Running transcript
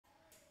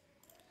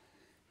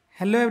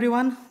Hello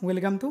everyone,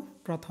 welcome to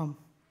PROTHOM.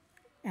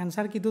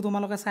 Answer kitu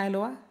tomaloke sai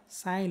loa,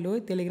 sai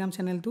loi Telegram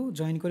channel tu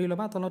join kori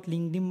loba, tolot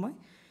link dim moi.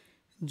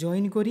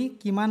 Join kori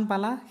kiman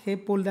pala he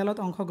poll dalot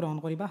অংশ গ্রহণ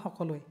করিবা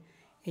সকলোৱে।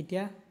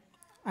 এতিয়া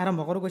আৰম্ভ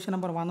কৰো question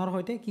number 1 ৰ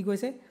হৈতে কি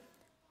কৈছে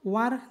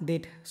war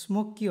death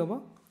smoke কি হ'ব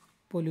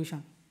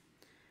pollution।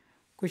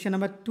 question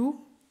number 2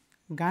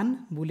 gun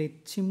bullet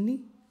chimney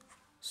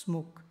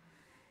smoke।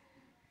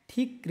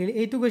 ঠিক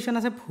এইটো question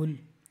আছে ভুল,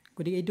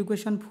 গতিকে এইটো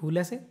question ভুল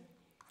আছে।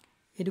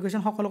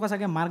 এডুকেশন সকলোকে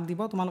সাগে মার্ক দিব,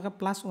 তোমালোকে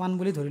 +1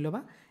 বুলি ধৰি লবা।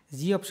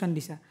 জি অপশন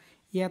দিছা,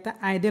 ইয়াতে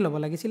আইডিয়েল হ'ব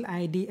লাগিছিল,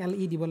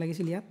 IDLE দিব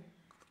লাগিছিল ইয়াত।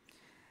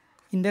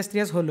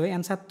 ইন্ডাস্ট্রিয়াস হলো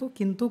এনসারটো,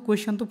 কিন্তু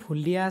কোৱেশ্চনটো ভুল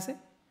দিয়া আছে,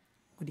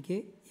 গতিকে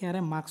ইয়াৰে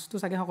মাৰ্কসটো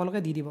সাগে সকলোকে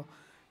দি দিব।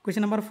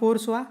 কোৱেশ্চন নম্বৰ 4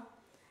 চোৱা,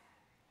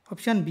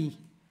 option B.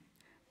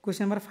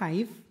 Question number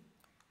 5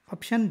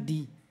 option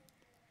D.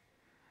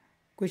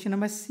 Question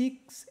number 6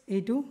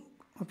 এইটো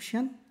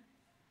অপশন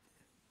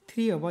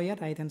 3 হ'ব ইয়াৰ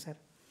ৰাইট আনসাৰ।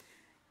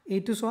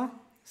 এইটো চোৱা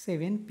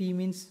 7 p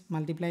means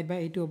multiplied by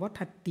 8 over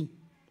 30.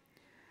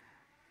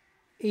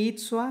 8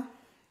 soa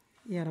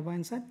here about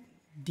answer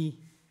D.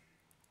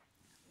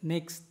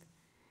 Next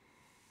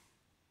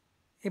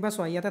eba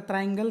soa yata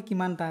triangle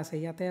kiman ta ase,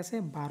 yate ase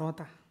 12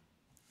 ta।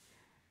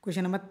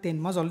 question number 10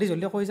 মই জলদি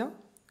কই যাও,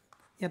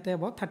 yate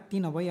about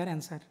 13 hobo here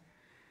answer।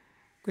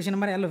 question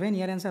number 11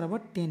 here answer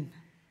about 10।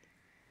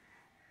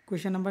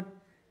 question number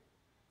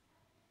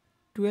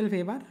 12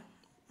 ebar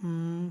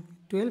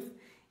 12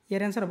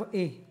 here answer about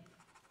A,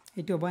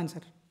 এইটো হ'ব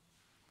answer.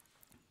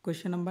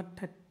 question number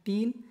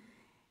 13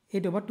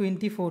 এইটো হ'ব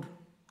 24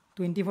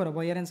 হ'ব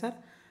ইয়াৰ answer.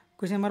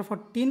 question number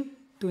 14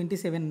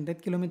 2700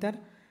 kilometre.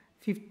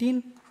 15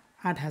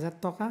 8000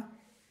 টকা।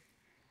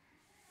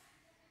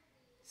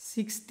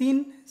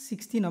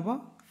 16 হ'ব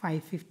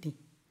 550।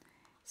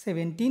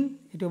 17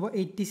 এইটো হ'ব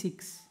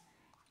 86।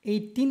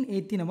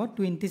 18 হ'ব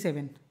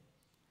 27।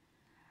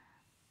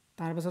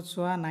 তাৰ পাছত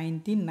চোৱা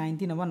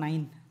 19 হ'ব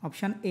 9,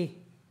 অপশন A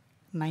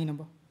 9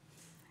 হ'ব।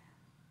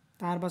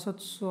 तार पाছত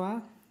सोआ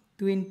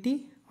 20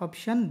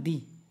 option D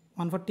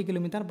 140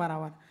 kilometre per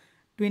hour.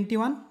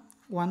 21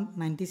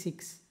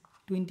 196।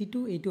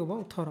 22 এইটো হ'ব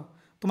 18।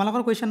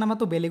 তোমালোকৰ কোৱেশ্চন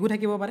নাম্বাৰটো বেলেগো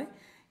থাকিব পাৰে,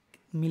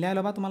 মিলাই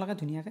লবা তোমালোকে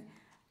ধুনিয়াকে।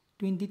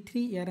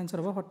 23 ইয়াৰ আনসাৰ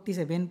হ'ব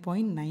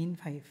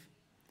 47.95।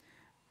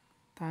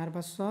 তাৰ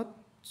পাছত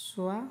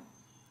সোয়া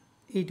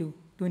এইটো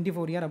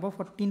 24 ইয়াৰ হ'ব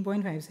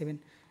 14.57।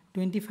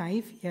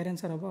 25 ইয়াৰ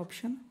আনসাৰ হ'ব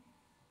অপশন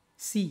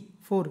সি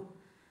 4।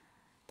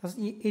 তাছ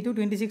এইটো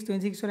 26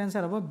 ৰ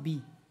আনসাৰ হ'ব বি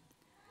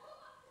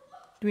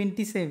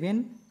 27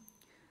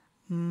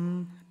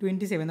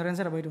 ৰ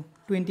আনসাৰ হ'ব এইটো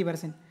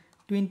 20%।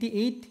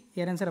 28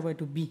 ইয়াৰ আনসাৰ হ'ব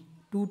এইটো বি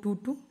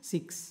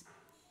 2226।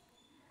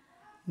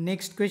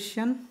 নেক্সট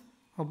কোৱেশ্চন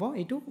হ'ব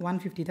এইটো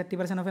 150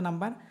 30% of A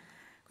number.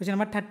 Question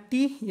number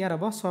 30 ইয়াৰ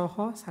হ'ব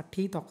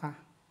 660 টকা।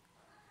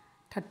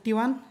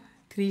 31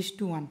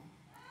 3:1।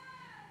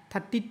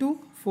 32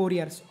 4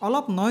 ইয়াৰ্স।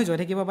 অলপ নইজ হৈ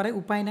থাকিব পাৰে,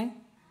 উপায় নাই,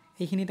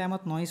 এইখিনি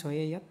টাইমত নইজ হয়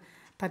ইয়াত।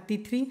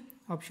 33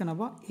 অপশন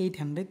হ'ব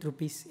 800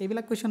 rupees।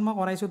 এইবিলাক কোৱেশ্চন মই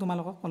কৰাইছো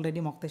তোমালোকক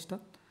অলৰেডি মক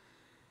টেষ্টত।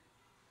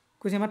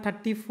 কোৱেশ্চন নম্বৰ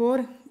 34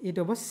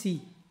 এইটো হ'ব সি।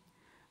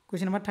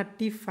 কোৱেশ্চন নম্বৰ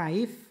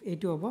 35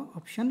 এইটো হ'ব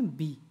অপশন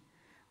বি।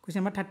 কোৱেশ্চন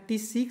নম্বৰ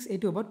 36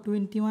 এইটো হ'ব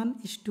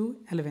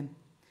 21:11।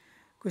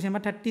 Question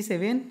number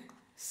 37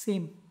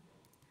 same.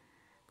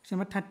 Question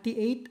number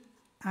 38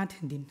 8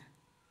 দিন।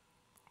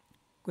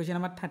 কোৱেশ্চন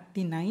নম্বৰ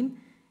 39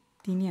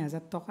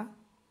 3000 টকা।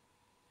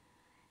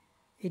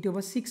 এইটো হ'ব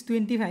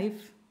 625।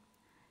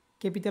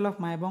 capital of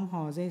মাইবং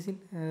সহজে আছিল,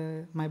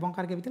 মাইবং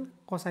কাৰ capital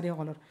কছাৰী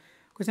সকলৰ।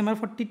 question number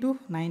 42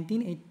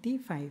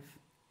 1985।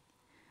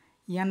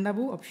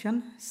 ইয়ান্দাবু অপশন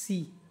সি।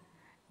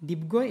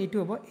 ডিবগৈ এইটো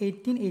হ'ব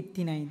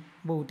 1889।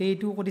 বহুতে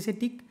এইটো কৰিছে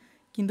ঠিক,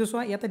 কিন্তু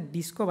চোৱা ইয়াতে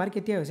ডিসকভাৰ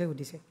কেতিয়া হৈছে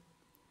সুধিছে,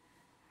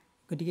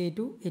 গতিকে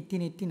এইটো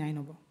 1889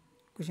 হ'ব।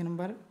 question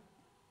number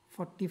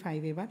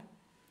 45 এবাৰ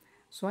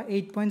চোৱা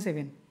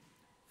 8.7।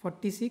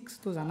 46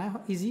 তো জানা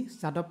easy,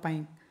 Yadav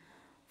Payeng.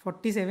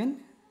 47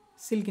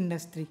 silk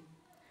industry.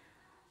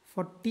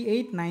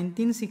 48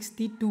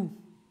 1962।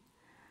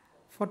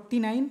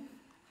 49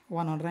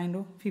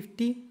 109।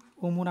 50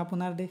 অমুৰ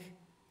আপোনাৰ দেশ।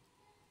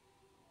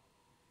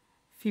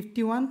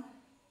 51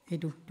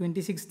 এইটো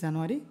 26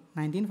 জানুৱাৰী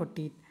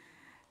 1948।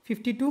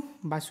 52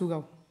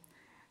 বাসুগাঁও।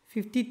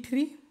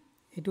 53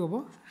 এইটো হ'ব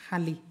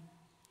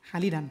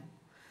শালিধান।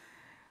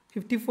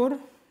 54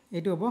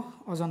 এইটো হ'ব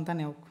অজন্তা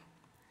নেওগ।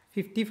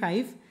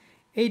 55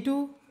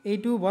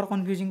 এইটো বৰ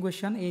কনফিউজিং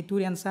কোৱেশ্চন। এইটোৰ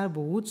এনসাৰ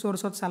বহুত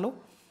সোৰ্সত চালো,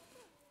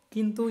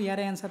 কিন্তু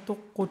ইয়াৰে এনসাৰটো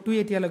কতোই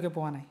এতিয়ালৈকে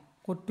পোৱা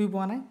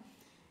নাই।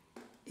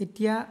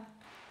 এতিয়া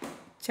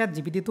চ্যাট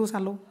জিপিটিটো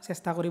চালো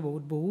চেষ্টা কৰি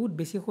বহুত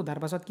বেছি সোধাৰ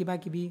পাছত কিবা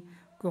কিবি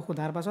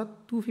সোধাৰ পাছত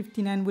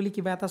 259 বুলি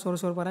কিবা এটা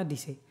সোৰ্সৰ পৰা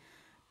দিছে।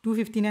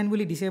 259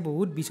 বুলি দিছে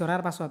বহুত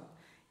বিচৰাৰ পাছত,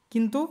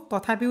 কিন্তু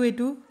তথাপিও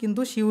এইটো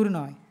কিন্তু শিওৰ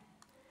নহয়।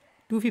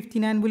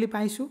 259 বুলি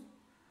পাইছো,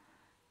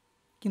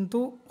 কিন্তু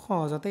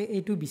সহজতে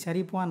এইটো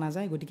বিচাৰি পোৱা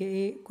নাযায়, গতিকে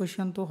এই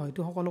কোৱেশ্চনটো হয়তো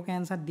সকলোকে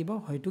এনসাৰ দিব,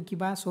 হয়তো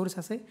কিবা সোৰ্স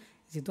আছে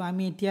যেটো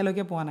আমি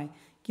এতিয়ালৈকে পোৱা নাই,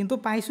 কিন্তু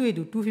পাইছো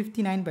এইটো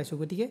 259 পাইছো।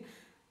 গতিকে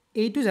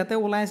এইটো যাতে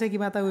ওলাইছে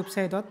কিবা এটা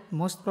ওয়েবসাইটত,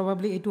 মোস্ট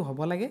প্ৰবাবলি এইটো হ'ব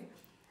লাগে।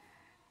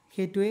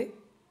 সেইটোৱে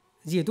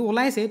যেহেতু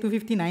ওলাইছে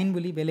 259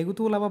 বুলি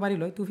বেলেগতো ওলাব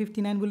পাৰিল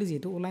 259 বুলি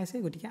যেহেতু ওলাইছে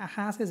গতিকে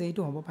আশা আছে যে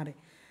এইটো হ'ব পাৰে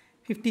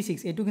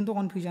 56 এইটো কিন্তু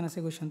কনফিউজন আছে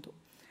কোৱেশ্চনটো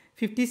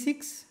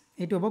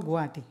 56 এইটো হ'ব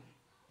গুৱাহাটী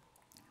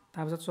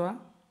তাৰপিছত চোৱা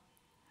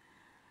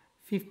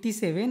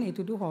 57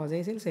 এইটোতো সহজ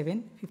আছিল 7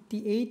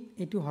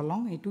 58 এইটো হলং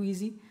এইটো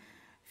ইজি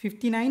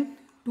 59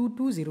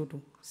 2202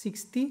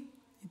 60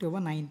 এইটো হ'ব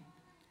 9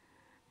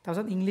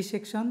 তাৰপিছত ইংলিছ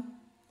সেকশন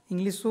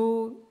ইংলিছো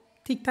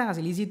ঠিক ঠাক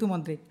আছিল ইজি টু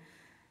মডাৰেট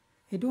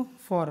এইটো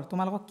 4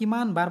 তোমালোকক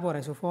কিমান বাৰ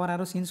পঢ়াইছো 4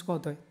 আৰু সিন্স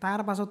কত হয় তাৰ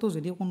পাছতো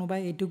যদি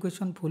কোনোবাই এইটো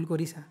কোৱেশ্চন ভুল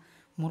কৰিছা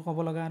মোৰ ক'ব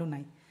লগা আৰু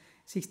নাই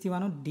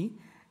 61 ত ডি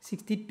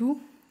 62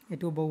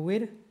 এইটো হ'ব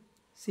ৱেৰ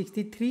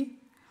 63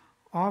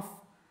 অফ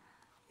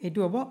এইটো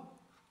হ'ব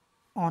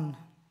অন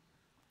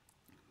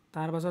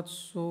তাৰ পাছত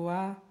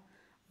চোৱা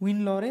উইন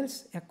লৰেলছ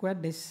একুৱাৰ্ড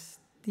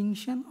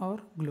ডিষ্টিংশ্যন অৰ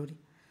গ্লৰি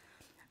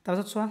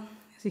তাৰপাছত চোৱা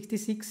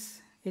 66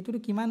 এইটোতো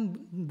কিমান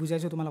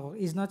বুজাইছো তোমালোকক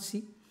ইজ নট চি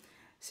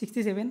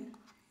 67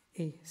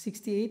 এই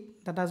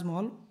 68 দ্য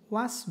তাজমহল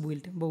ৱাজ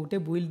বুইল্ড বহুতে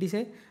বুইল্ড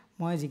দিছে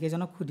মই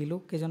যিকেইজনক সুধিলোঁ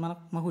কেইজনমানক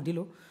মই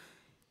সুধিলোঁ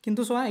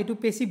কিন্তু চোৱা এইটো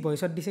পেচিভ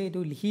ভইচত দিছে এইটো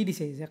লিখি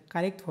দিছে যে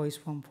কাৰেক্ট ভইচ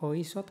ফৰ্ম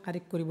ভইচত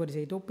কাৰেক্ট কৰিব দিছে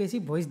এইটো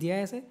পেচিভ ভইচ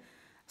দিয়াই আছে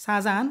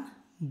Shahjahan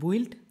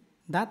build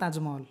the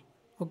Taj Mahal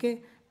okay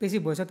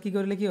passive ভইচত কি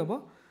কৰিলে কি হ'ব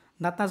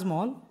দ্য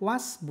তাজমহল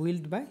ৱাজ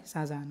বুইল্ড বাই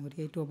শাহজাহান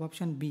গতিকে এইটো হ'ব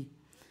অপশ্যন বি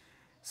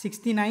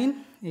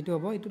 69 এইটো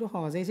হ'ব এইটোতো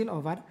সহজেই আছিল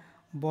over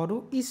Bodo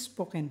is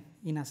spoken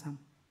in Assam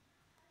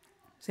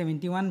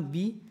 71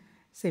 B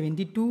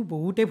 72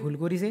 বহুতে ভুল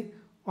কৰিছে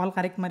অল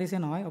কাৰেক্ট মাৰিছে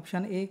নহয়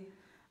অপশ্যন এ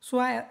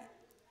চোৱা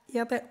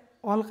ইয়াতে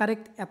অল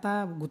কাৰেক্ট এটা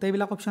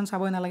গোটেইবিলাক অপশ্যন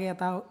চাবই নালাগে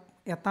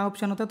এটা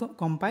অপশ্যনতে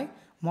গম পায়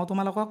মই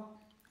তোমালোকক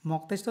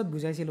মক টেষ্টত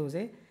বুজাইছিলোঁ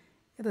যে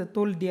এটা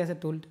টোল্ড দি আছে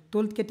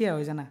টোল্ড কেতিয়া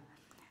হয় জানা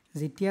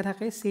যেতিয়া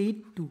থাকে সেইট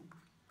টু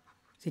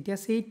যেতিয়া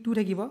সেইট টু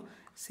থাকিব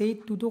সেইট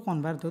টুটো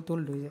কনভাৰ্ট হৈ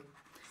টোল্ড হৈ যায়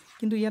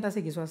কিন্তু ইয়াত আছে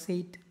কি চোৱা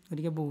সেইট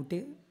গতিকে বহুতে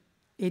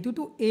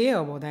এইটোতো এ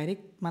হ'ব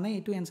ডাইৰেক্ট মানে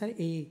এইটো এনচাৰ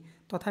এ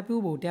তথাপিও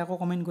বহুতে আকৌ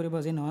কমেণ্ট কৰিব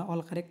যে নহয়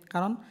অল কাৰেক্ট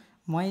কাৰণ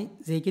মই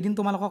যেইকেইদিন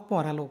তোমালোকক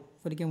পঢ়ালোঁ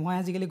গতিকে মই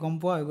আজিকালি গম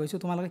পোৱা হৈ গৈছোঁ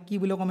তোমালোকে কি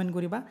বুলি কমেণ্ট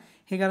কৰিবা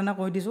সেইকাৰণে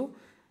কৈ দিছোঁ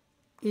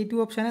এইটো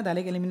অপশ্যনে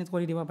ডাইৰেক্ট এলিমিনেট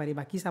কৰি দিব পাৰি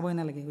বাকী চাবই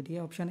নালাগে গতিকে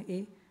option A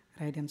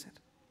right answer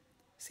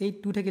said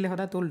to থাকিলে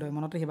সদায় টোল্ড হয়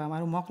মনত ৰাখিবা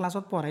আৰু মই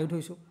ক্লাছত পঢ়াইও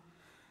থৈছোঁ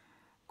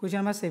কুৱেশ্যন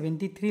নম্বৰ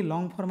 73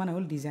 লং ফৰ মানে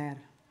হ'ল ডিজায়াৰ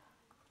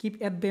কিপ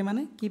এট বে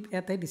মানে keep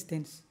at A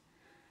distance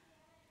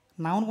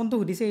noun কোনটো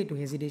সুধিছে এইটো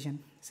হেজিটেশ্যন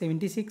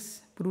 76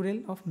 প্লুৰেল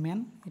অফ মেন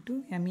এইটো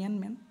এমিয়ান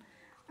man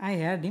I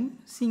হেয়াৰ্ড him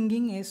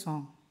singing A song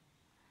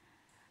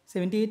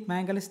 78 my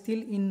uncle still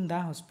in the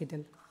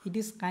hospital it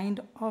is kind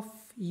of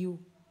U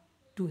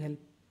to help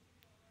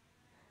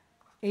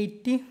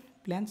 80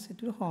 planes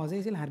এইটো সহজেই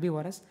আছিল হাৰ্বি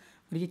ৱাৰেছ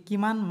গতিকে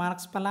কিমান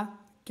মাৰ্কছ পালা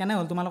কেনে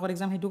হ'ল তোমালোকৰ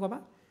এক্সাম সেইটো ক'বা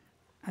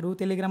আৰু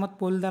টেলিগ্ৰামত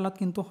পলডালত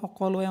কিন্তু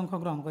সকলোৱে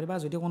অংশগ্ৰহণ কৰিবা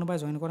যদি কোনোবাই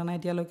জইন কৰা নাই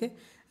এতিয়ালৈকে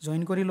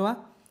জইন কৰি লোৱা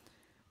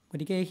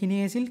গতিকে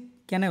এইখিনিয়ে আছিল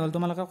কেনে হ'ল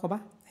তোমালোকে ক'বা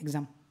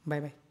এক্সাম বাই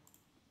বাই